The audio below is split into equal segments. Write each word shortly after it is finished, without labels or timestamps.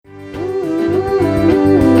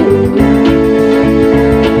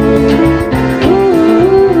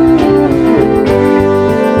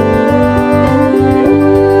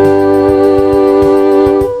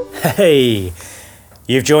Hey,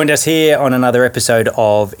 you've joined us here on another episode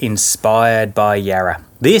of Inspired by Yarra.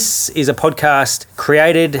 This is a podcast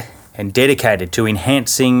created and dedicated to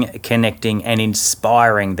enhancing, connecting and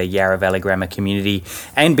inspiring the Yarra Valley Grammar community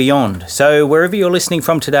and beyond. So wherever you're listening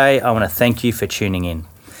from today, I want to thank you for tuning in.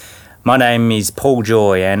 My name is Paul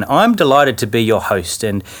Joy and I'm delighted to be your host,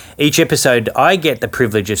 and each episode I get the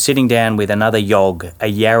privilege of sitting down with another YOG, a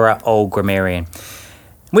Yarra Old Grammarian.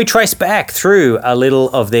 We trace back through a little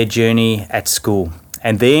of their journey at school,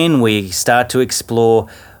 and then we start to explore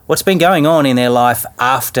what's been going on in their life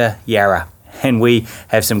after Yarra, and we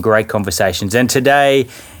have some great conversations, and today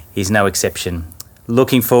is no exception.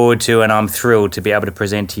 Looking forward to, and I'm thrilled to be able to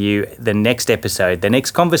present to you the next episode, the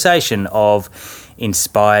next conversation of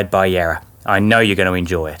Inspired by Yarra. I know you're going to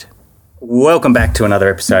enjoy it. Welcome back to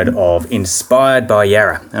another episode of Inspired by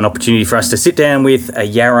Yarra, an opportunity for us to sit down with a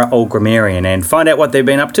Yarra Old Grammarian and find out what they've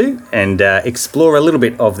been up to and explore a little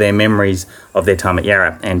bit of their memories of their time at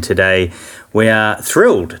Yarra. And today we are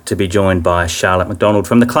thrilled to be joined by Charlotte McDonald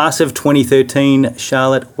from the class of 2013.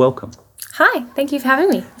 Charlotte, welcome. Hi, thank you for having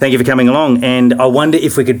me. Thank you for coming along. And I wonder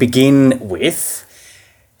if we could begin with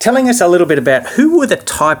telling us a little bit about who were the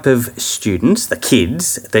type of students, the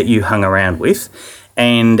kids, that you hung around with,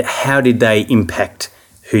 and how did they impact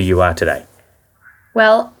who you are today?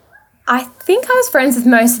 Well, I think I was friends with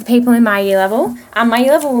most of the people in my year level. My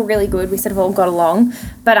year level were really good. We sort of all got along.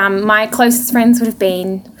 But my closest friends would have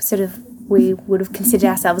been we would have considered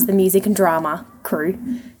ourselves the music and drama crew.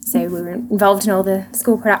 So we were involved in all the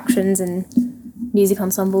school productions and music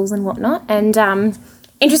ensembles and whatnot. And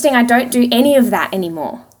interesting, I don't do any of that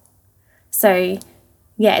anymore. So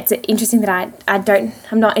yeah, it's interesting that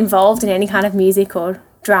I'm not involved in any kind of music or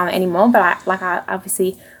drama anymore, but I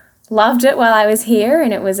obviously loved it while I was here,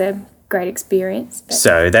 and it was a great experience.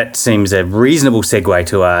 So that seems a reasonable segue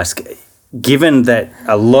to ask, given that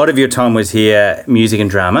a lot of your time was here, music and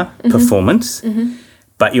drama, performance,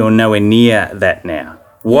 but you're nowhere near that now.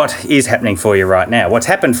 What is happening for you right now? What's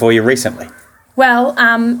happened for you recently? Well,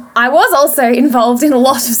 I was also involved in a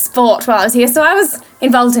lot of sport while I was here, so I was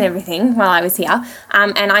involved in everything while I was here,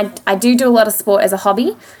 and I do a lot of sport as a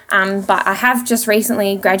hobby, but I have just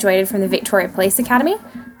recently graduated from the Victoria Police Academy,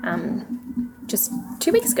 just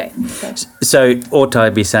 2 weeks ago. So ought I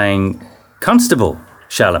be saying Constable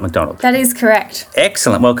Charlotte McDonald? That is correct.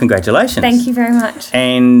 Excellent. Well, congratulations. Thank you very much.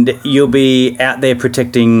 And you'll be out there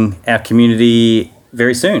protecting our community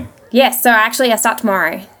very soon. Yes, so I start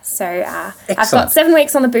tomorrow. So I've got 7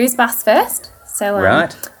 weeks on the booze bus first. So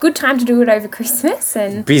right. Good time to do it over Christmas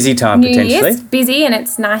and busy time New potentially. Year's. Busy, and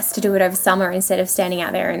it's nice to do it over summer instead of standing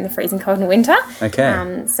out there in the freezing cold in winter.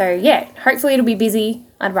 Okay. So yeah, hopefully it'll be busy.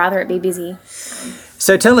 I'd rather it be busy.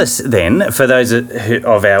 So tell us then, for those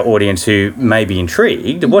of our audience who may be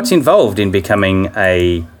intrigued, what's involved in becoming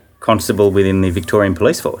a constable within the Victorian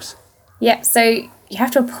Police Force? Yep, so you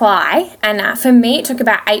have to apply, and for me it took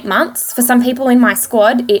about 8 months. For some people in my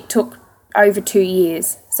squad it took over 2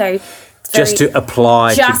 years. So just to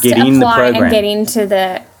apply to get in the program and get into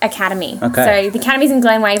the academy. Okay. So the academy's in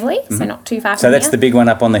Glen Waverley, so not too far from So that's here. the big one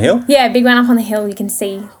up on the hill? Yeah, big one up on the hill. You can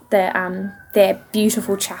see their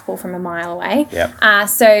beautiful chapel from a mile away. Yep.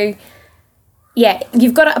 So yeah,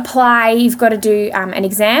 you've got to apply. You've got to do an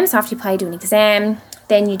exam. So after you apply, you do an exam.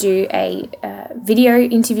 Then you do a video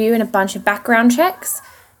interview and a bunch of background checks.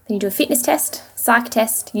 Then you do a fitness test, psych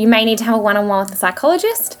test. You may need to have a one-on-one with a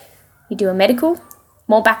psychologist. You do a medical,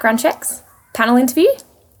 more background checks, panel interview,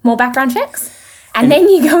 more background checks. And then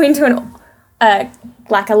you go into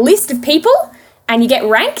a list of people and you get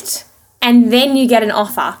ranked, and then you get an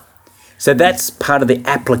offer. So that's part of the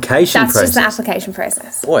application process? That's just the application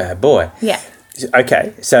process. Boy, oh boy. Yeah.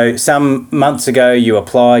 Okay, so some months ago you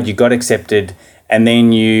applied, you got accepted, and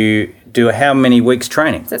then you do how many weeks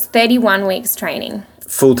training? So it's 31 weeks training.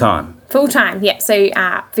 Full time? Full time, yeah. So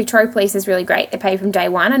Victoria Police is really great. They pay from day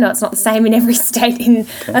one. I know it's not the same in every state in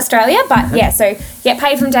Australia, but yeah, so get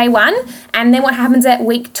paid from day one. And then what happens at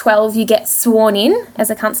week 12, you get sworn in as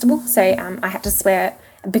a constable. So I had to swear,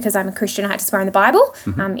 because I'm a Christian, I had to swear in the Bible.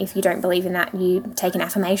 If you don't believe in that, you take an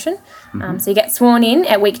affirmation. So you get sworn in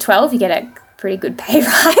at week 12. You get a pretty good pay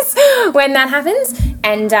rise when that happens.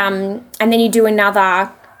 And then you do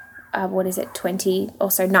another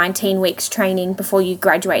 19 weeks training before you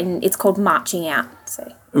graduate, and it's called marching out.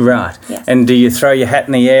 So right. Yes. And do you throw your hat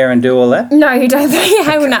in the air and do all that? No, you don't throw your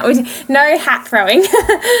hat. No hat throwing.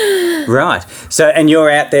 Right. So, and you're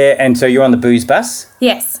out there, and so you're on the booze bus?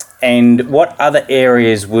 Yes. And what other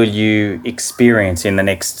areas will you experience in the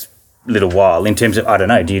next little while in terms of, I don't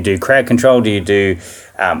know, do you do crowd control? Do you do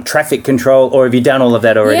traffic control? Or have you done all of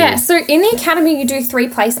that already? Yeah, so in the academy you do 3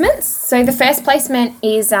 placements. So the first placement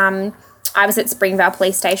is I was at Springvale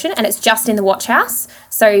Police Station, and it's just in the watch house.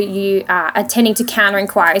 So you are attending to counter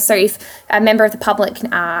inquiries. So if a member of the public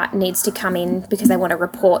needs to come in because they want to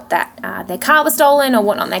report that their car was stolen or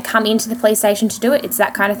whatnot, and they come into the police station to do it, it's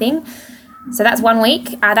that kind of thing. So that's 1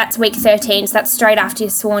 week. That's week 13, so that's straight after you're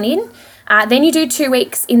sworn in. Then you do 2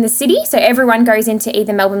 weeks in the city. So everyone goes into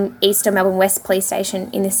either Melbourne East or Melbourne West Police Station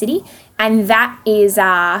in the city. And that is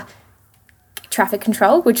traffic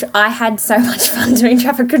control, which I had so much fun doing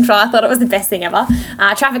traffic control. I thought it was the best thing ever.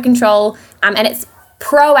 Traffic control, and it's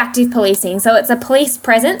proactive policing. So it's a police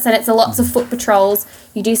presence, and it's lots of foot patrols.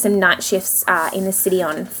 You do some night shifts in the city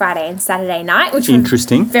on Friday and Saturday night, which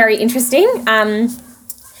interesting. Very interesting.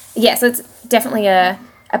 So it's definitely a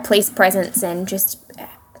police presence, and just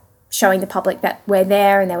showing the public that we're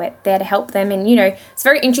there and we're there to help them. And, it's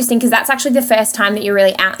very interesting because that's actually the first time that you're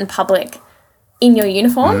really out in public in your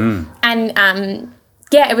uniform. And,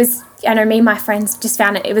 it was, I know me and my friends just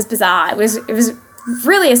found it was bizarre. It was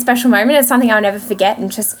really a special moment. It's something I'll never forget, and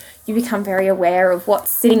just you become very aware of what's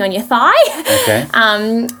sitting on your thigh. Okay.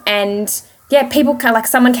 People, like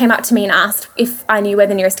someone came up to me and asked if I knew where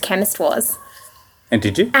the nearest chemist was. And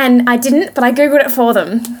did you? And I didn't, but I Googled it for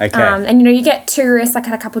them. Okay. You get tourists, like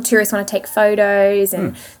I had a couple of tourists want to take photos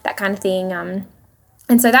and that kind of thing.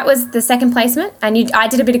 And so that was the second placement. And I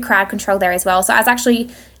did a bit of crowd control there as well. So I was actually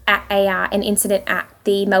at an incident at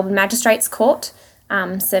the Melbourne Magistrates Court.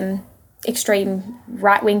 Some extreme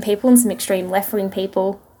right-wing people and some extreme left-wing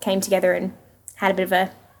people came together and had a bit of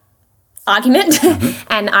a argument.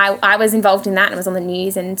 And I was involved in that, and it was on the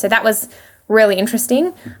news. And so that was really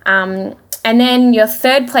interesting. And then your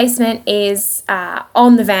third placement is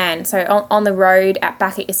on the van, so on the road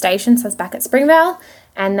back at your station, so it's back at Springvale,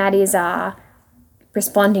 and that is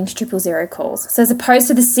responding to 000 calls. So as opposed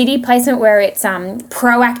to the city placement where it's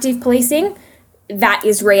proactive policing, that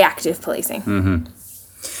is reactive policing.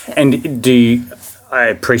 Yeah. And I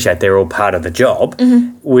appreciate they're all part of the job.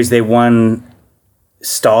 Was there one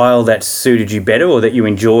style that suited you better or that you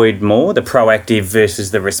enjoyed more, the proactive versus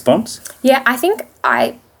the response? Yeah, I think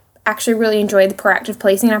I actually really enjoyed the proactive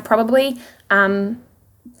policing. I probably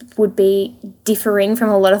would be differing from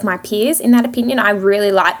a lot of my peers in that opinion. I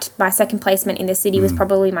really liked my second placement in the city, was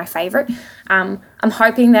probably my favourite. I'm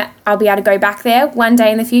hoping that I'll be able to go back there one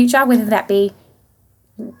day in the future, whether that be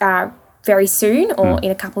very soon or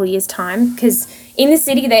in a couple of years' time, because in the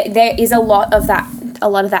city there is a lot of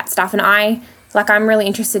that stuff, and I'm really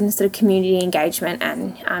interested in sort of community engagement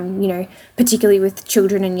and particularly with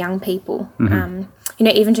children and young people.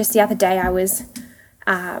 Even just the other day I was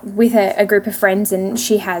with a group of friends, and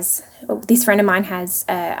this friend of mine has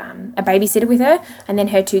a babysitter with her, and then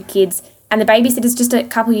her 2 kids, and the babysitter's just a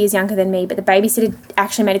couple of years younger than me, but the babysitter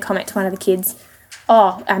actually made a comment to one of the kids,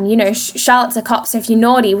 Charlotte's a cop, so if you're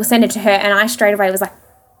naughty, we'll send it to her. And I straight away was like,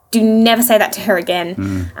 do never say that to her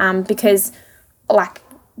again, because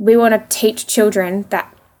we want to teach children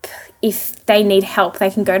that if they need help, they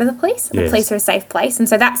can go to the police. Yes. The police are a safe place, and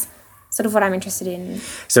so that's sort of what I'm interested in.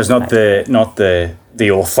 So it's not the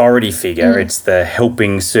authority figure; it's the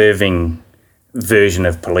helping, serving version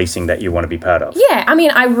of policing that you want to be part of. Yeah, I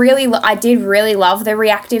mean, I did really love the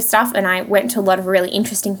reactive stuff, and I went to a lot of really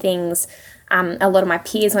interesting things. A lot of my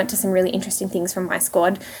peers went to some really interesting things from my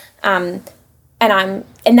squad, and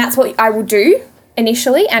that's what I will do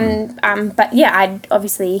initially. And I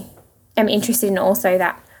obviously am interested in also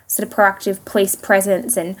that sort of proactive police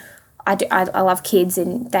presence, and I love kids,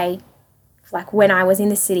 and they, when I was in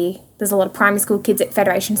the city, there's a lot of primary school kids at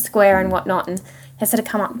Federation Square and whatnot, and they sort of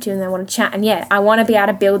come up to you and they want to chat, and I want to be able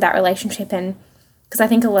to build that relationship, and because I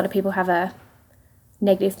think a lot of people have a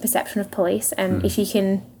negative perception of police, and if you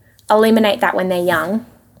can eliminate that when they're young.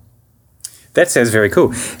 That sounds very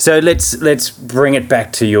cool. So let's bring it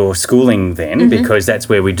back to your schooling then, because that's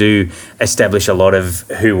where we do establish a lot of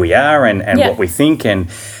who we are and what we think. And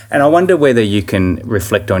I wonder whether you can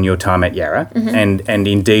reflect on your time at Yarra and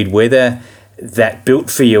indeed whether that built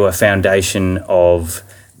for you a foundation of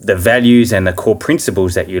the values and the core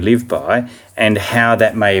principles that you live by, and how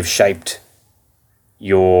that may have shaped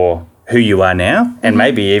who you are now, and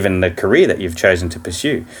maybe even the career that you've chosen to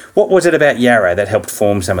pursue. What was it about Yarra that helped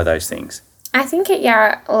form some of those things? I think at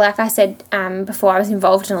Yarra, like I said before, I was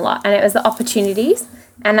involved in a lot, and it was the opportunities.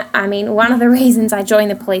 And I mean, one of the reasons I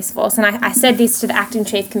joined the police force, and I said this to the acting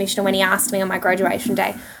chief commissioner when he asked me on my graduation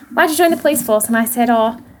day, why'd you join the police force? And I said,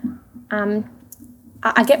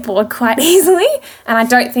 I get bored quite easily, and I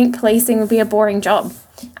don't think policing would be a boring job.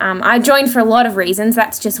 I joined for a lot of reasons,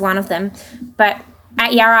 that's just one of them. But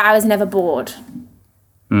at Yarra, I was never bored.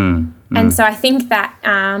 And so I think that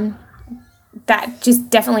that just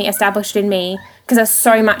definitely established in me, because there's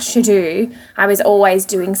so much to do, I was always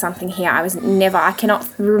doing something here. I cannot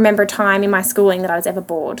remember a time in my schooling that I was ever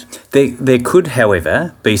bored. There could,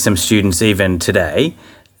 however, be some students even today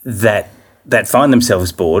that find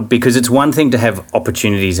themselves bored, because it's one thing to have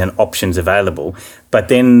opportunities and options available, but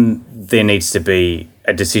then there needs to be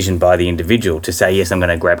a decision by the individual to say, yes, I'm going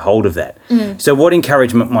to grab hold of that. So what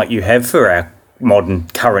encouragement might you have for our modern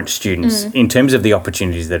current students in terms of the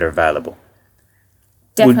opportunities that are available?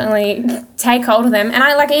 Definitely take hold of them. And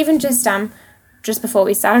I even just before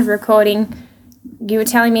we started recording, you were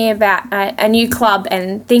telling me about a new club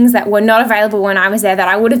and things that were not available when I was there that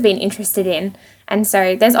I would have been interested in. And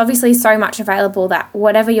so there's obviously so much available that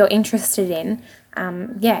whatever you're interested in,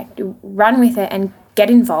 run with it and get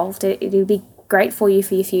involved. It'll be great for you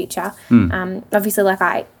for your future. Obviously, like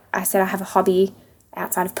I said, I have a hobby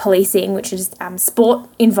outside of policing, which is sport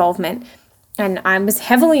involvement. And I was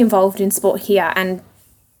heavily involved in sport here, and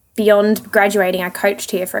beyond graduating, I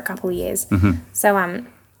coached here for a couple of years. So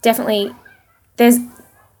definitely there's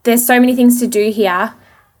so many things to do here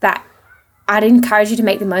that I'd encourage you to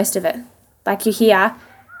make the most of it. Like, you're here,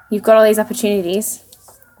 you've got all these opportunities.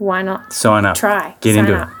 Why not sign up? Try. Get sign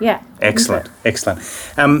into up. it. Yeah. Excellent.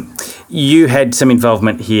 You had some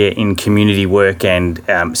involvement here in community work and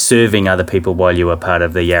serving other people while you were part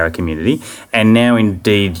of the Yarra community, and now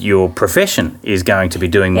indeed your profession is going to be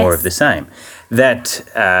doing more of the same.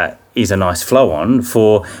 That is a nice flow on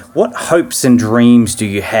for what hopes and dreams do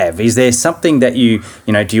you have? Is there something that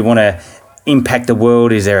do you want to impact the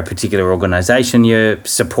world? Is there a particular organisation you're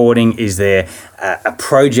supporting? Is there a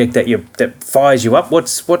project that fires you up?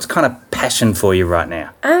 What's kind of passion for you right now?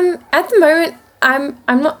 At the moment,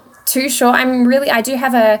 I'm not too sure. I do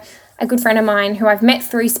have a good friend of mine who I've met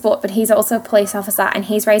through sport, but he's also a police officer, and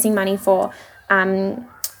he's raising money for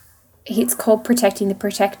it's called Protecting the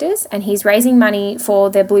Protectors, and he's raising money for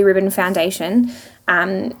the Blue Ribbon Foundation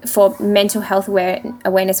for mental health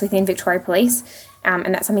awareness within Victoria Police,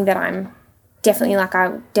 and that's something that I'm definitely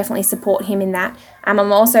I definitely support him in that. I've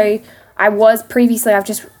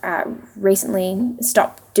just recently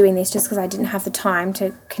stopped doing this just because I didn't have the time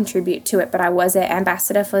to contribute to it, but I was an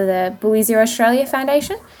ambassador for the Bully Zero Australia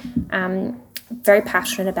Foundation. Very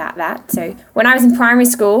passionate about that. So when I was in primary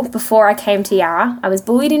school, before I came to Yarra, I was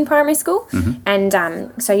bullied in primary school. And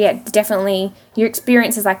definitely your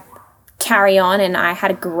experiences carry on, and I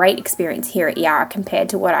had a great experience here at Yarra compared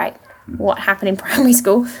to what happened in primary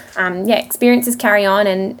school. Experiences carry on,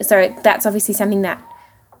 and so that's obviously something that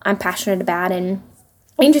I'm passionate about. And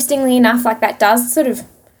interestingly enough, that does sort of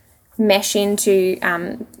mesh into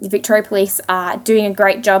the Victoria Police are doing a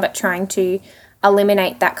great job at trying to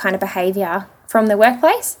eliminate that kind of behaviour from the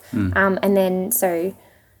workplace. And then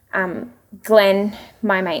Glenn,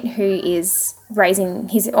 my mate, who is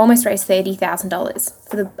he's almost raised $30,000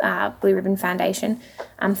 for the Blue Ribbon Foundation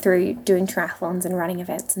through doing triathlons and running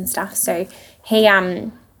events and stuff. So he's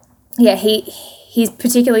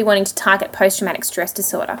particularly wanting to target post-traumatic stress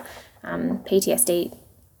disorder, PTSD,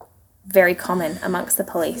 very common amongst the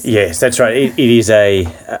police. Yes, that's right. It is a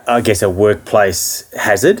workplace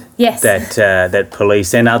hazard. Yes. That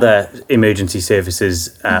police and other emergency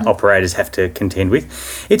services operators have to contend with.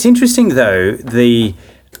 It's interesting though, the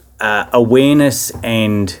awareness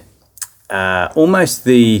and almost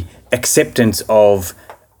the acceptance of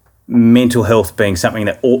mental health being something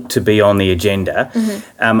that ought to be on the agenda.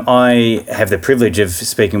 I have the privilege of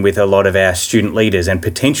speaking with a lot of our student leaders and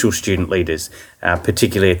potential student leaders,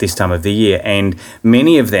 particularly at this time of the year, and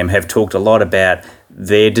many of them have talked a lot about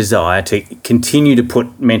their desire to continue to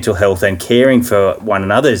put mental health and caring for one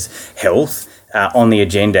another's health on the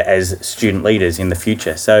agenda as student leaders in the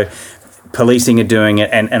future. So policing are doing it,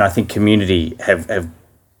 and I think community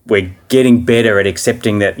we're getting better at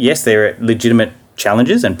accepting that, yes, there are legitimate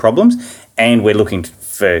challenges and problems, and we're looking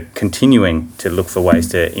for continuing to look for ways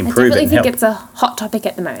to improve. I definitely think it's a hot topic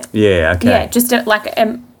at the moment. Yeah, okay. Yeah, just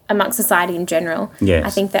amongst society in general. Yes. I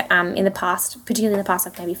think that in the past, particularly in the past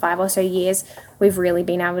maybe 5 or so years, we've really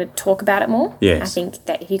been able to talk about it more. Yes. I think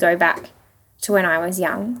that if you go back to when I was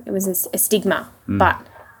young, it was a stigma, but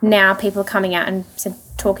now people are coming out and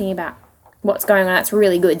talking about what's going on. That's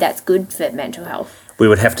really good. That's good for mental health. We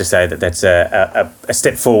would have to say that that's a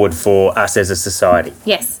step forward for us as a society.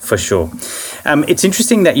 Yes. For sure. It's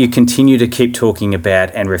interesting that you continue to keep talking about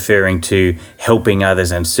and referring to helping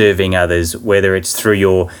others and serving others, whether it's through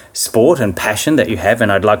your sport and passion that you have,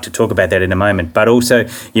 and I'd like to talk about that in a moment, but also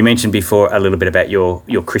you mentioned before a little bit about your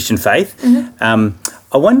Christian faith.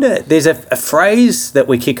 I wonder, there's a phrase that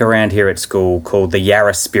we kick around here at school called the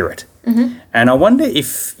Yarra spirit. And I wonder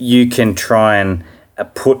if you can try and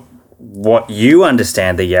put what you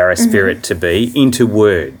understand the Yarra spirit to be into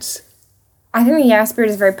words. I think the Yarra spirit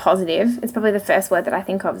is very positive. It's probably the first word that I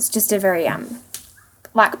think of. It's just a very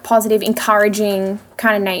positive, encouraging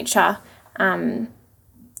kind of nature.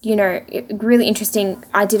 Really interesting.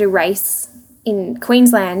 I did a race in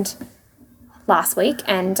Queensland last week,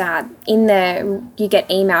 and in there you get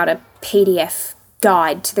emailed a PDF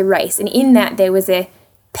guide to the race, and in that there was a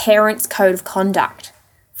parents' code of conduct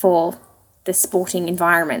for the sporting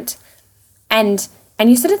environment. And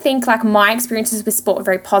you sort of think, like, my experiences with sport were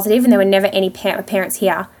very positive, and there were never any parents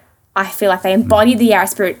here. I feel like they embodied the Yarra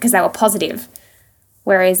spirit because they were positive.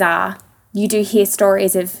 Whereas you do hear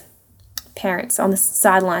stories of parents on the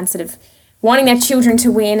sidelines sort of wanting their children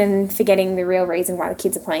to win and forgetting the real reason why the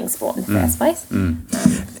kids are playing sport in the first place.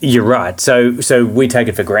 You're right. So we take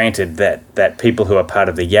it for granted that people who are part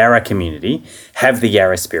of the Yarra community have the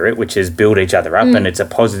Yarra spirit, which is build each other up, and it's a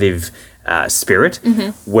positive spirit,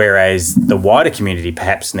 whereas the wider community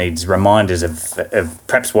perhaps needs reminders of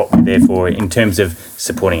perhaps what we're there for in terms of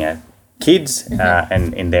supporting our kids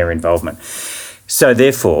and in their involvement. So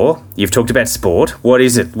therefore, you've talked about sport. What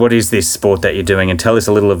is it? What is this sport that you're doing? And tell us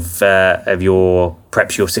a little of your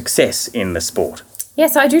success in the sport. Yeah,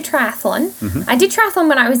 so I do triathlon. I did triathlon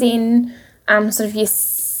when I was in sort of year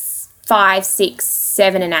 5, 6,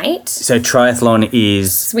 7 and 8. So triathlon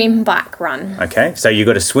is? Swim, bike, run. Okay, so you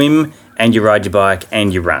got to swim and you ride your bike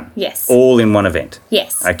and you run? Yes. All in one event?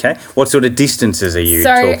 Yes. Okay. What sort of distances are you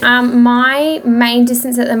talking? So my main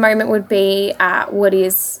distance at the moment would be what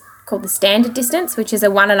is called the standard distance, which is a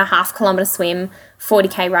 1.5 kilometre swim,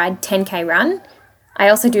 40k ride, 10k run. I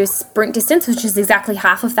also do a sprint distance, which is exactly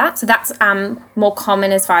half of that. So that's more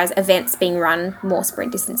common as far as events being run, more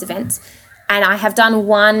sprint distance events. And I have done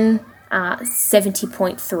one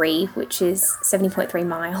 70.3, which is 70.3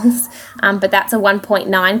 miles. But that's a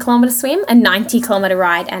 1.9 kilometre swim, a 90 kilometre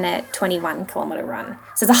ride, and a 21 kilometre run.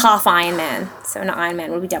 So it's a half Ironman. So an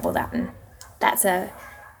Ironman would be double that, and that's a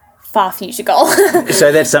far future goal.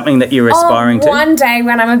 So that's something that you're aspiring to? One day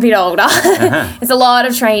when I'm a bit older. It's a lot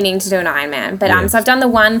of training to do an Ironman. But so I've done the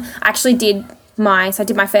one. I actually did my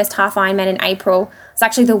first half Ironman in April. It's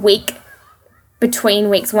actually the week between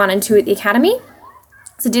weeks 1 and 2 at the academy.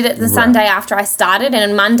 So I did it the Sunday after I started, and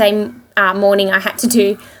on Monday morning I had to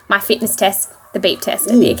do my fitness test, the beep test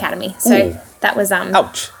at the academy. So that was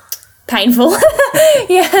ouch. Painful.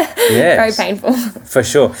 Yes. Very painful. For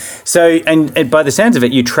sure. So, and by the sounds of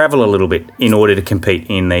it, you travel a little bit in order to compete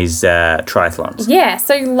in these triathlons. Yeah.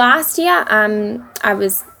 So last year I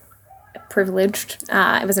was privileged.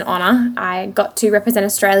 It was an honour. I got to represent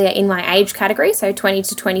Australia in my age category, so 20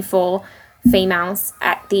 to 24 females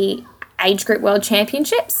at the Age Group World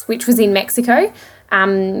Championships, which was in Mexico.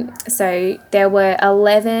 So there were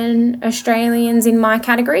 11 Australians in my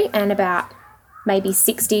category and about maybe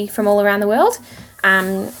 60 from all around the world.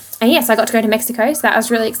 And yes, I got to go to Mexico, so that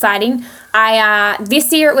was really exciting.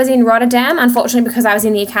 This year it was in Rotterdam. Unfortunately, because I was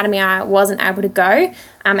in the academy, I wasn't able to go.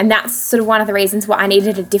 And that's sort of one of the reasons why I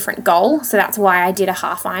needed a different goal. So that's why I did a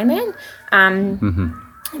half Ironman.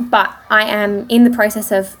 But I am in the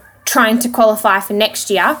process of trying to qualify for next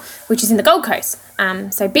year, which is in the Gold Coast.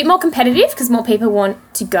 So a bit more competitive because more people want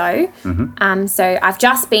to go. So I've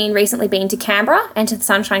just recently been to Canberra and to the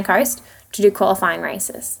Sunshine Coast to do qualifying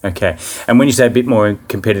races. Okay. And when you say a bit more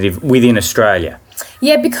competitive, within Australia?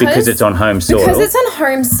 Yeah, because it's on home soil. Because it's on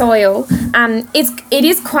home soil, it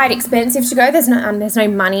is quite expensive to go. There's no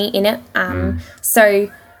money in it. So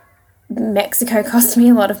Mexico cost me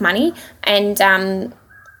a lot of money, and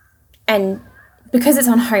because it's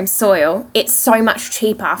on home soil, it's so much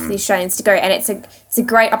cheaper for the Australians to go, and it's a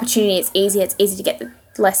great opportunity. It's easy to get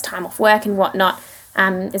less time off work and whatnot.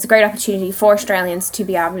 It's a great opportunity for Australians to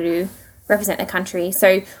be able to represent their country.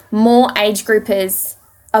 So more age groupers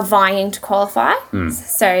are vying to qualify.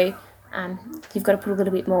 So you've got to put a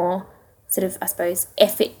little bit more sort of, I suppose,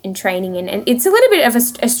 effort and training in. And it's a little bit of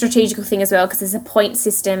a strategical thing as well, because there's a point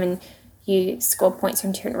system and you score points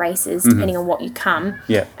from different races depending on what you come.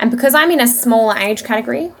 Yeah. And because I'm in a smaller age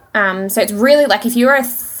category, so it's really like if you're a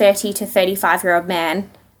 30 to 35-year-old man,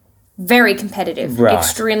 very competitive,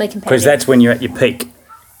 extremely competitive. Because that's when you're at your peak.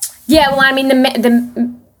 Yeah, well, I mean,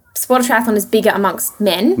 the sport of triathlon is bigger amongst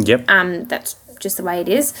men. Yep. That's just the way it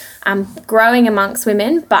is. Growing amongst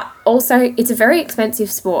women, but also it's a very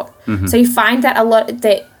expensive sport. So you find that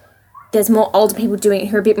there's more older people doing it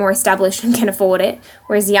who are a bit more established and can afford it,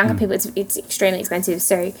 whereas the younger people, it's extremely expensive.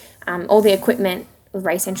 So all the equipment,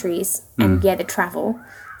 race entries, and the travel.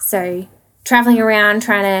 So traveling around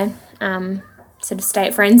trying to sort of stay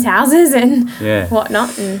at friends' houses and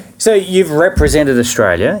whatnot. And so you've represented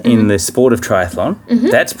Australia in the sport of triathlon.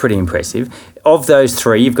 That's pretty impressive. Of those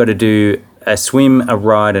three, you've got to do a swim, a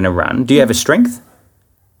ride and a run. Do you have a strength?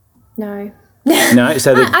 no. No?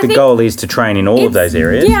 So the goal is to train in all of those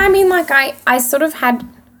areas? Yeah, I mean, like I sort of had,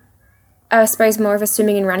 I suppose, more of a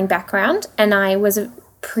swimming and running background, and I was a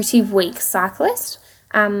pretty weak cyclist.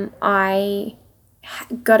 I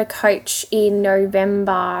got a coach in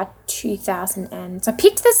November 2000, so I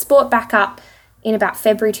picked the sport back up in about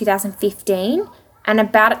February 2015, and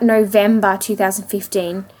about November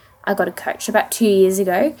 2015 I got a coach about 2 years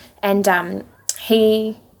ago, and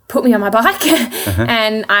he put me on my bike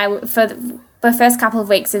and for the first couple of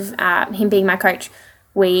weeks of him being my coach,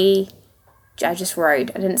 I just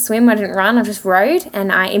rode. I didn't swim, I didn't run, I just rode,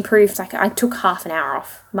 and I improved. Like, I took half an hour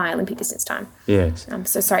off my Olympic distance time. Yes.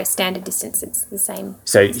 Standard distance, it's the same.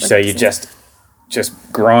 So you're just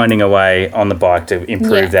grinding away on the bike to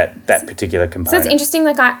improve that particular component. So it's interesting.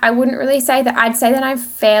 Like, I wouldn't really say that. I'd say that I'm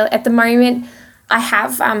fair at the moment. I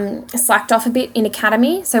have slacked off a bit in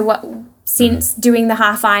academy. So since doing the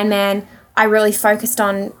half Ironman, I really focused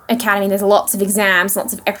on academy. There's lots of exams,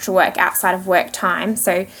 lots of extra work outside of work time.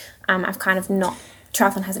 So I've kind of not,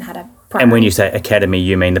 triathlon hasn't had a primary. And when you say academy,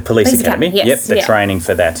 you mean the police academy? Yes, yep, the training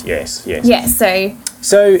for that, yes. Yeah,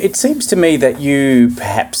 So it seems to me that you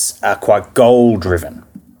perhaps are quite goal-driven.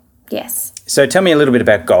 Yes. So tell me a little bit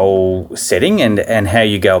about goal setting and how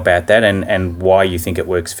you go about that and why you think it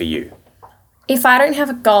works for you. If I don't have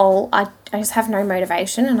a goal, I just have no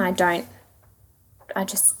motivation, and I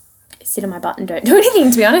just sit on my butt and don't do anything,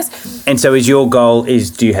 to be honest. And so your goal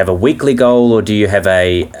do you have a weekly goal, or do you have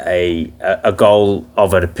a goal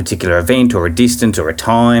of a particular event or a distance or a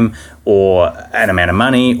time or an amount of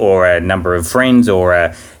money or a number of friends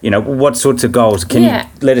or what sorts of goals? Can you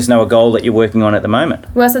let us know a goal that you're working on at the moment?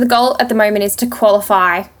 Well, so the goal at the moment is to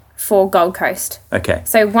qualify for Gold Coast. Okay.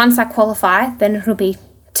 So once I qualify, then it'll be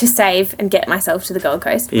to save and get myself to the Gold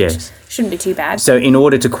Coast, which shouldn't be too bad. So in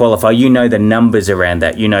order to qualify, you know the numbers around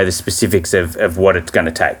that. You know the specifics of what it's going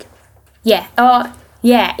to take. Yeah. Oh,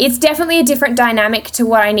 yeah. It's definitely a different dynamic to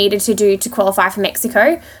what I needed to do to qualify for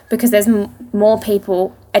Mexico, because there's more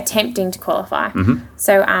people attempting to qualify. Mm-hmm.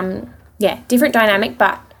 So, different dynamic,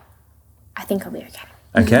 but I think I'll be okay.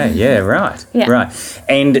 Okay, yeah, right. Yeah. Right.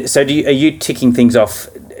 And so are you ticking things off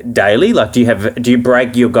daily? Like, do you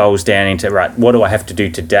break your goals down into, right, what do I have to do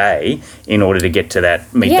today in order to get to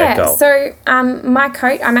that goal? Yeah, so my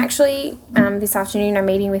coach, I'm actually, this afternoon I'm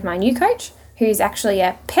meeting with my new coach, who's actually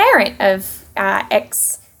a parent of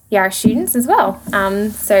ex-Yarra students as well.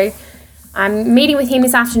 So I'm meeting with him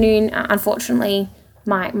this afternoon. Unfortunately,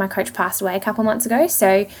 my coach passed away a couple of months ago.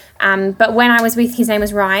 So, but when I was with, his name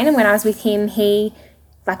was Ryan, and when I was with him,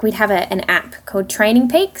 we'd have an app called Training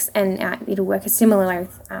Peaks, and it'll work similar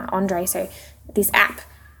with Andre. So this app,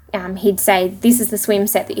 he'd say, this is the swim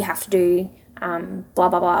set that you have to do, blah,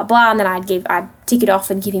 blah, blah, blah. And then I'd tick it off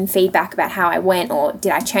and give him feedback about how I went, or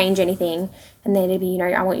did I change anything? And then it'd be,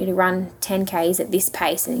 I want you to run 10Ks at this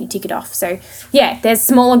pace, and you tick it off. So, there's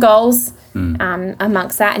smaller goals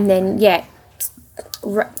amongst that. And then,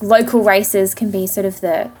 local races can be sort of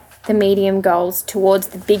the medium goals towards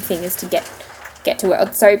the big thing is to get to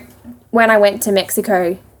world. So when I went to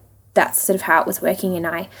Mexico, that's sort of how it was working. And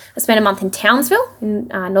I spent a month in Townsville in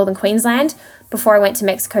northern Queensland. Before I went to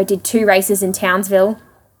Mexico, did 2 races in Townsville.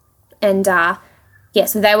 And so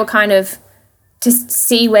they were kind of to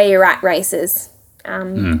see where you're at races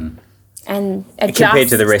and adjust compared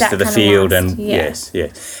to the rest of the field. And yes.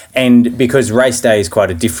 And because race day is quite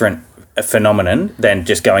a different phenomenon than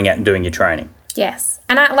just going out and doing your training. Yes.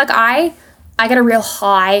 And I get a real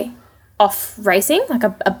high off racing, like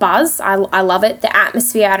a buzz. I love it. The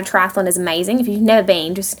atmosphere out of triathlon is amazing. If you've never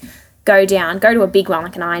been, just go to a big one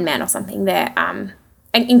like an Ironman or something. They're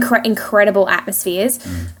incredible atmospheres.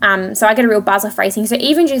 So I get a real buzz off racing. So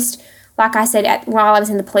even just, like I said, while I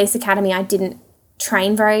was in the police academy, I didn't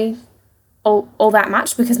train all that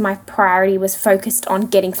much because my priority was focused on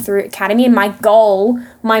getting through academy. And my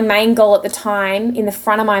main goal at the time in the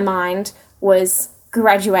front of my mind was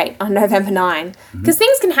graduate on November 9, because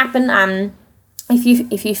things can happen.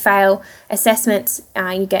 If you fail assessments,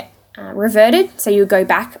 you get reverted, so you go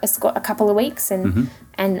back a couple of weeks, and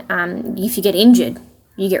if you get injured,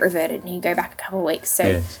 you get reverted and you go back a couple of weeks. So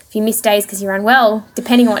if you miss days because you're unwell,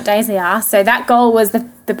 depending on what days they are, so that goal was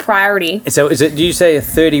the priority. So did you say a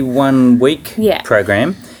 31-week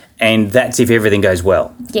program? And that's if everything goes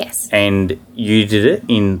well. Yes. And you did it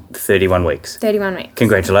in 31 weeks. 31 weeks.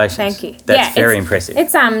 Congratulations. Thank you. That's very impressive.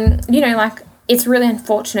 It's it's really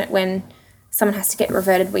unfortunate when someone has to get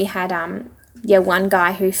reverted. We had one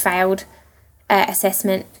guy who failed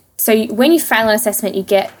assessment. So when you fail an assessment, you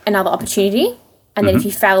get another opportunity. And then if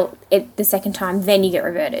you fail it the second time, then you get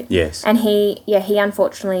reverted. Yes. And he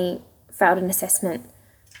unfortunately failed an assessment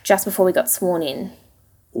just before we got sworn in.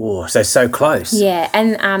 Oh, so close. Yeah,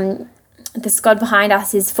 and the SCOD behind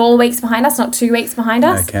us is 4 weeks behind us, not 2 weeks behind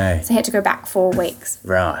us. Okay. So he had to go back 4 weeks.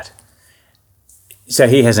 Right. So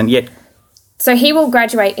he hasn't yet... So he will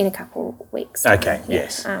graduate in a couple of weeks. Okay, Yeah.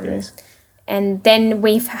 yes. And then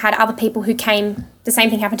we've had other people who came, the same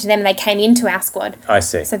thing happened to them, and they came into our squad. I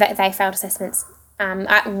see. So that they failed assessments.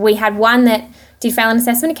 We had one that did fail an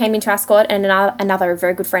assessment, came into our squad, and another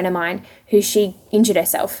very good friend of mine who she injured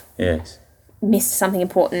herself. Yes. Missed something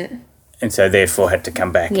important. And so therefore had to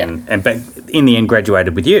come back Yeah. and but in the end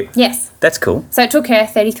graduated with you. Yes. That's cool. So it took her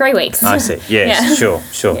 33 weeks. I see. Yes, Yeah.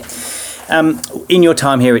 sure. Yeah. In your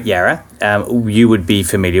time here at Yarra, you would be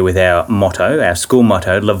familiar with our motto, our school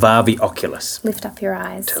motto, Levavi Oculus. Lift up your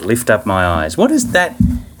eyes. To lift up my eyes. What does that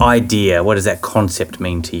idea, what does that concept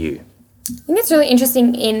mean to you? I think it's really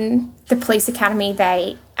interesting. In the police academy,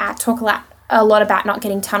 they talk a lot about not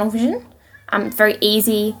getting tunnel vision. It's very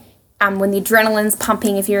easy when the adrenaline's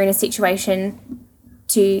pumping, if you're in a situation,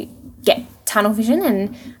 to get tunnel vision.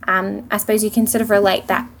 And I suppose you can sort of relate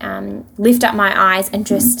that, lift up my eyes and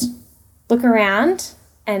just look around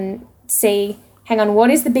and see, hang on, what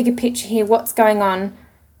is the bigger picture here? What's going on?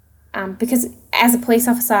 Because as a police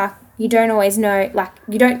officer, you don't always know,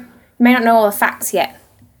 you may not know all the facts yet.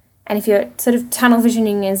 And if you're sort of tunnel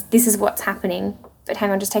visioning as this is what's happening, but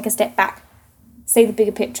hang on, just take a step back, see the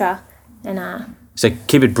bigger picture, and So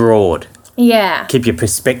keep it broad. yeah. Keep your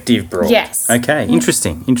perspective broad. Yes. Okay,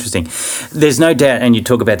 interesting. There's no doubt, and you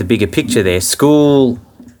talk about the bigger picture there, school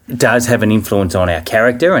does have an influence on our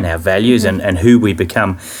character and our values and who we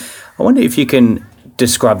become. I wonder if you can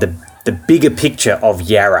describe the bigger picture of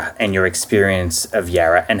Yarra and your experience of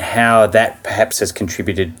Yarra and how that perhaps has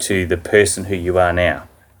contributed to the person who you are now.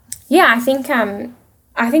 Yeah, I think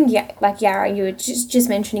yeah, like Yarra, you were just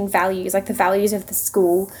mentioning values, like the values of the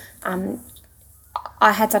school.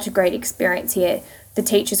 I had such a great experience here. The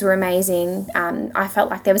teachers were amazing. I felt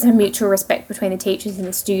like there was a mutual respect between the teachers and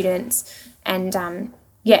the students. And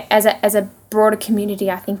as a broader community,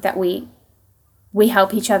 I think that we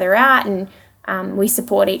help each other out and we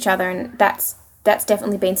support each other, and that's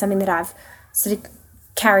definitely been something that I've sort of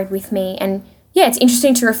carried with me. And yeah, it's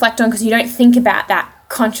interesting to reflect on because you don't think about that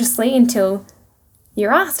consciously until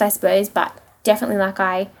you're asked, I suppose. But definitely, like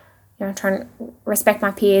I try and respect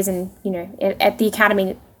my peers, and at the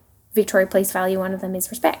academy, Victoria Police value, one of them is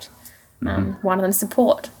respect. One of them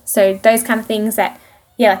support. So those kind of things that,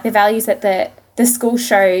 like the values that the school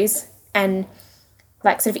shows and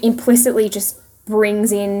like sort of implicitly just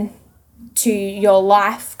brings in to your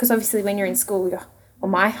life, because obviously when you're in school,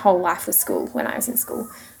 my whole life was school when I was in school,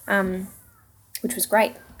 which was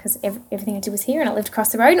great because everything I did was here and I lived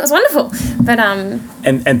across the road and it was wonderful. But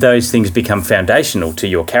and those things become foundational to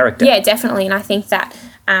your character. Yeah, definitely. And I think that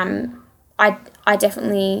I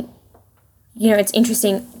definitely, it's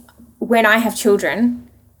interesting when I have children,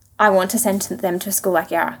 I want to send them to a school like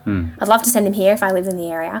Yarra. I'd love to send them here if I lived in the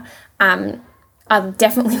area. I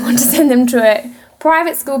definitely want to send them to a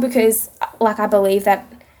private school because, like, I believe that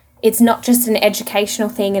it's not just an educational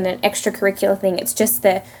thing and an extracurricular thing. It's just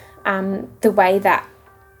the way that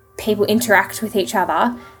people interact with each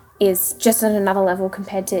other is just on another level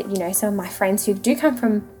compared to, some of my friends who do come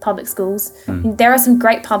from public schools. There are some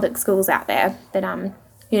great public schools out there, but,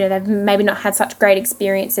 they've maybe not had such great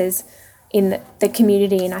experiences in the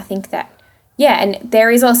community. And I think that, and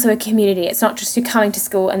there is also a community. It's not just you're coming to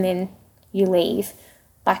school and then you leave.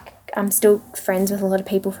 Like, I'm still friends with a lot of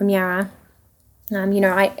people from Yarra.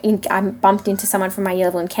 I bumped into someone from my year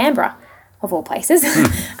level in Canberra, of all places.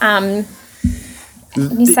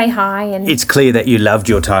 You say hi. And it's clear that you loved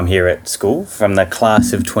your time here at school from the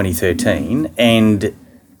class of 2013, and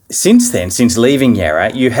since then, since leaving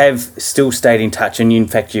Yarra, you have still stayed in touch, and in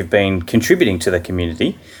fact you've been contributing to the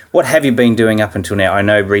community. What have you been doing up until now? I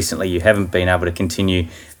know recently you haven't been able to continue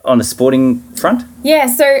on the sporting front. Yeah,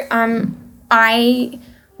 so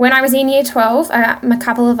when I was in year 12, a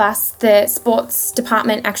couple of us, the sports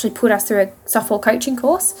department actually put us through a softball coaching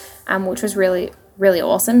course, which was really, really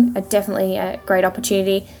awesome. Definitely a great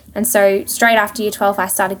opportunity. And so straight after year 12, I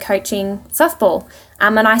started coaching softball.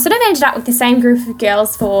 And I sort of ended up with the same group of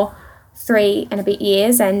girls for 3 and a bit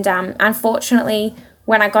years. And unfortunately,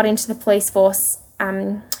 when I got into the police force,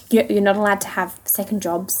 you're not allowed to have second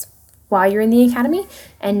jobs while you're in the academy.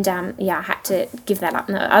 And I had to give that up.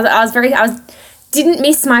 No, I didn't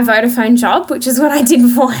miss my Vodafone job, which is what I did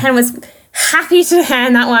beforehand, was happy to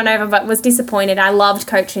hand that one over, but was disappointed. I loved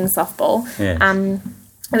coaching softball. Yes.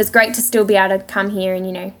 it was great to still be able to come here and,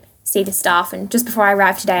 you know, see the staff. And just before I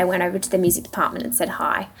arrived today, I went over to the music department and said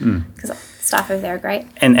hi, because the staff over there are great.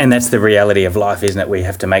 And that's the reality of life, isn't it? We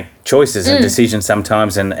have to make choices and decisions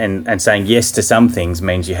sometimes, and saying yes to some things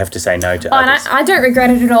means you have to say no to others. And I don't regret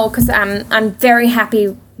it at all, because I'm very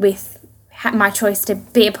happy with my choice to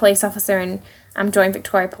be a police officer and join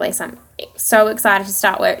Victoria Police. I'm so excited to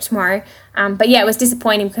start work tomorrow. But yeah, it was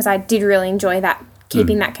disappointing because I did really enjoy that,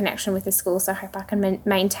 keeping that connection with the school. So I hope I can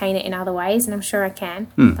maintain it in other ways, and I'm sure I can.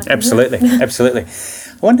 Absolutely, absolutely.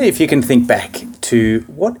 I wonder if you can think back to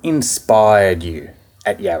what inspired you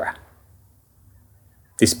at Yarra.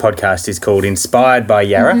 This podcast is called Inspired by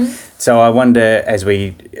Yarra. So I wonder, as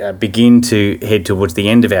we begin to head towards the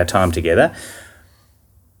end of our time together,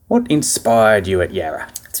 what inspired you at Yarra?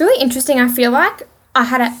 It's really interesting. I feel like I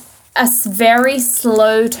had a very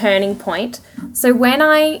slow turning point. So when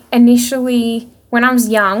I was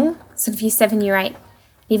young, sort of year 7, year 8,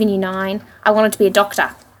 even year 9, I wanted to be a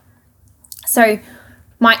doctor. So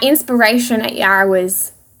my inspiration at Yarra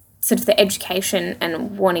was sort of the education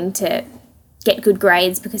and wanting to get good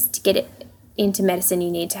grades, because to get it into medicine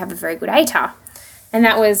you need to have a very good ATAR. And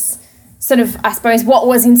that was sort of, I suppose, what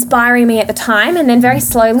was inspiring me at the time. And then very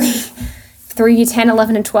slowly through year 10,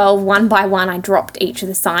 11 and 12, one by one, I dropped each of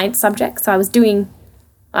the science subjects. So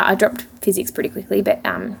I dropped physics pretty quickly, but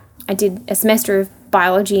I did a semester of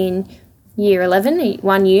biology in year 11,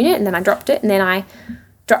 one unit, and then I dropped it. And then I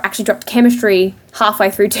actually dropped chemistry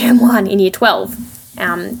halfway through term 1 in year 12.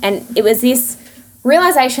 And it was this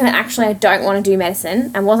realisation that actually I don't want to do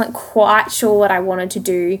medicine, and wasn't quite sure what I wanted to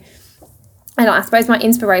do. And I suppose my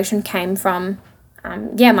inspiration came from,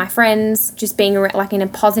 my friends, just being like in a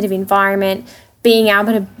positive environment, being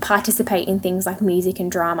able to participate in things like music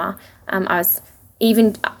and drama. I was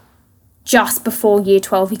even just before year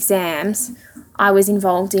 12 exams, I was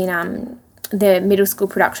involved in the middle school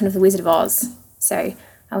production of The Wizard of Oz. So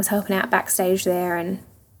I was helping out backstage there, and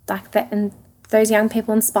like that, and those young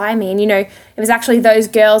people inspire me. And, you know, it was actually those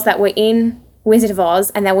girls that were in Wizard of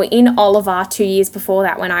Oz and that were in Oliver 2 years before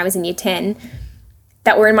that, when I was in year 10,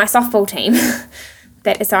 that were in my softball team.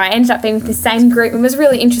 So I ended up being with the same group. It was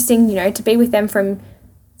really interesting, you know, to be with them for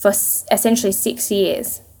essentially 6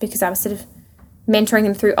 years, because I was sort of mentoring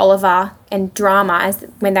them through Oliver and drama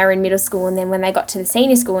when they were in middle school, and then when they got to the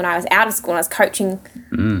senior school and I was out of school and I was coaching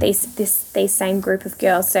these same group of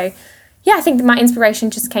girls. So yeah, I think that my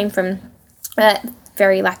inspiration just came from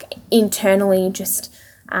very like internally, just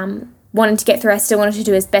wanting to get through. I still wanted to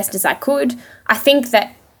do as best as I could. I think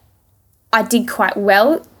that I did quite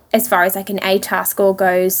well as far as like an ATAR score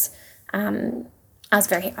goes. I was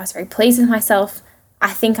very pleased with myself.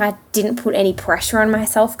 I think I didn't put any pressure on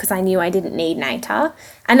myself because I knew I didn't need an ATAR.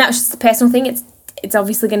 And that was just a personal thing. It's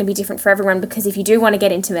obviously going to be different for everyone, because if you do want to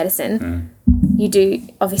get into medicine, you do,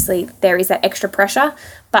 obviously there is that extra pressure.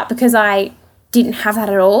 But because I didn't have that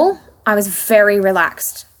at all, I was very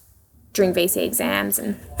relaxed during VC exams.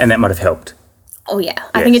 And that might have helped. Oh, yeah.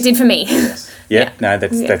 I think it did for me. Yes. Yeah. No,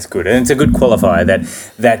 that's good. And it's a good qualifier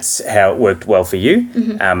that's how it worked well for you.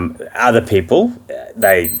 Other people,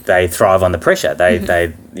 they thrive on the pressure.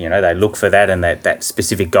 They look for that, and that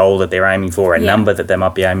specific goal that they're aiming for, a number that they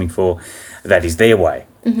might be aiming for, that is their way.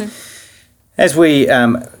 As we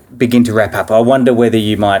begin to wrap up, I wonder whether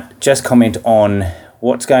you might just comment on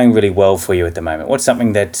what's going really well for you at the moment. What's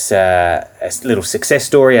something that's a little success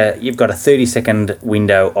story? You've got a 30-second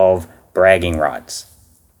window of bragging rights.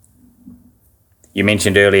 You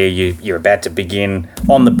mentioned earlier you're about to begin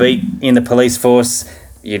on the beat in the police force.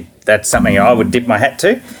 That's something I would dip my hat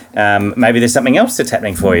to. Maybe there's something else that's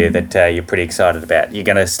happening for you that you're pretty excited about. You're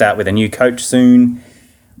going to start with a new coach soon,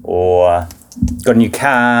 or got a new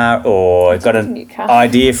car, or got an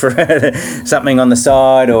idea for something on the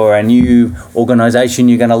side, or a new organisation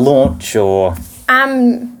you're going to launch, or...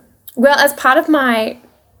 Well, as part of my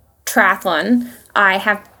triathlon, I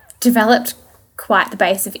have developed quite the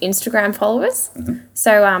base of Instagram followers.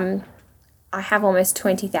 So I have almost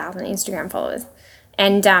 20,000 Instagram followers.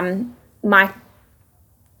 And my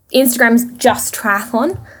Instagram's just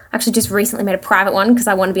triathlon. I actually just recently made a private one because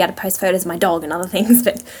I want to be able to post photos of my dog and other things.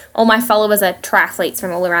 But all my followers are triathletes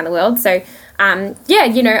from all around the world. So, I'm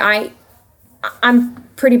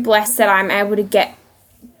pretty blessed that I'm able to get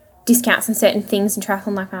discounts on certain things in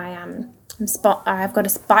triathlon. Like I've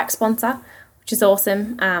got a bike sponsor, which is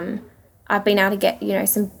awesome. I've been able to get,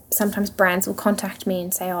 sometimes brands will contact me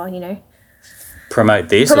and say, promote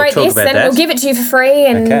this, and we'll give it to you for free,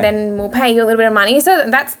 and then we'll pay you a little bit of money. So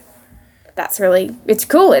that's really, it's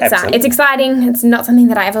cool. It's exciting. It's not something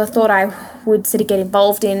that I ever thought I would sort of get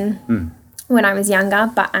involved in when I was younger,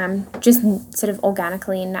 but just sort of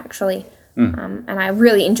organically and naturally And I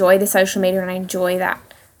really enjoy the social media, and I enjoy that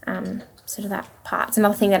sort of that part. It's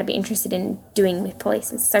another thing that I'd be interested in doing with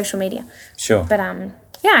police is social media. Sure. But I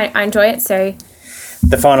enjoy it. So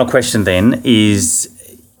the final question then is,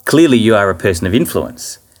 clearly you are a person of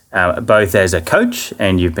influence, both as a coach,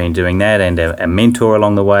 and you've been doing that, and a mentor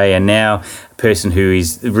along the way, and now a person who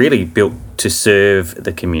is really built to serve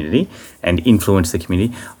the community and influence the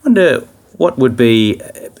community. I wonder what would be,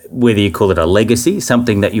 whether you call it a legacy,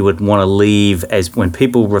 something that you would want to leave as when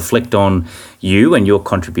people reflect on you and your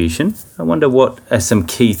contribution. I wonder what are some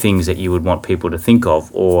key things that you would want people to think of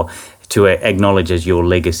or to acknowledge as your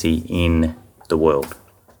legacy in the world.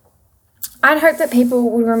 I'd hope that people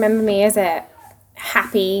would remember me as a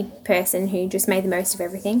happy person who just made the most of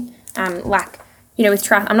everything. With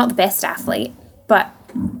track, I'm not the best athlete, but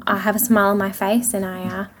I have a smile on my face, and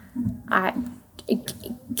I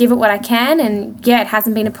give it what I can. And it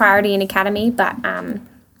hasn't been a priority in academy, but I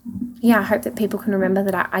hope that people can remember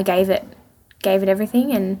that I gave it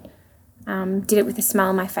everything, and did it with a smile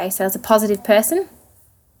on my face. So I was a positive person,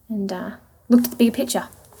 and looked at the bigger picture.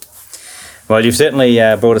 Well, you've certainly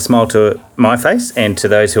brought a smile to my face and to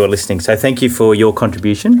those who are listening. So thank you for your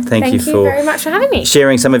contribution. Thank you for very much for having me.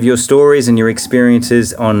 Sharing some of your stories and your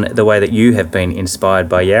experiences on the way that you have been inspired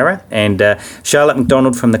by Yarra. And Charlotte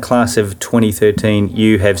McDonald from the class of 2013,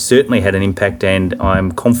 you have certainly had an impact, and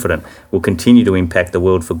I'm confident will continue to impact the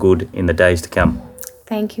world for good in the days to come.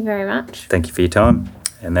 Thank you very much. Thank you for your time.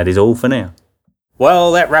 And that is all for now.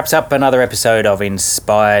 Well, that wraps up another episode of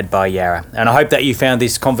Inspired by Yarra. And I hope that you found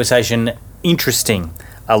this conversation interesting,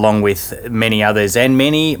 along with many others and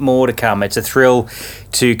many more to come. It's a thrill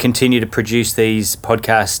to continue to produce these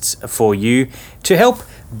podcasts for you to help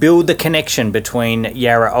build the connection between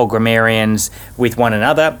Yarra Old Grammarians with one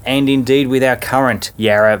another, and indeed with our current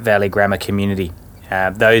Yarra Valley Grammar community.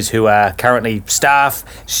 Those who are currently staff,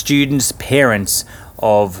 students, parents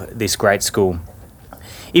of this great school.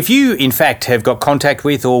 If you, in fact, have got contact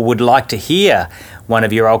with or would like to hear one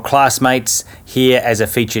of your old classmates here as a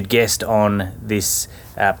featured guest on this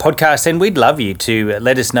podcast, then we'd love you to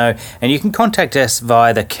let us know. And you can contact us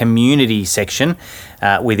via the community section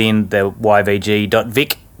within the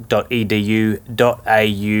yvg.vic.edu.au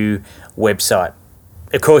website.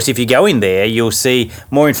 Of course, if you go in there, you'll see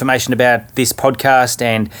more information about this podcast,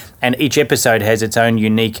 and each episode has its own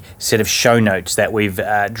unique set of show notes that we've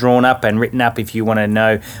drawn up and written up. If you want to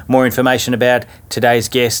know more information about today's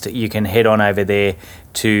guest, you can head on over there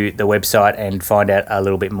to the website and find out a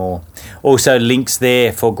little bit more. Also, links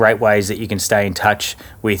there for great ways that you can stay in touch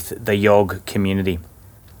with the YOG community.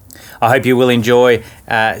 I hope you will enjoy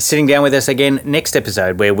sitting down with us again next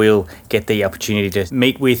episode, where we'll get the opportunity to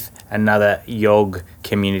meet with another YOG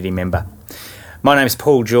community member. My name's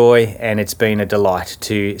Paul Joy, and it's been a delight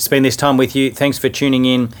to spend this time with you. Thanks for tuning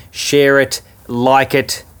in. Share it, like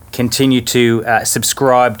it, continue to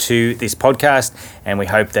subscribe to this podcast, and we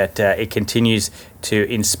hope that it continues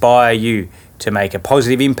to inspire you to make a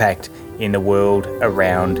positive impact in the world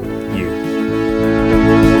around you.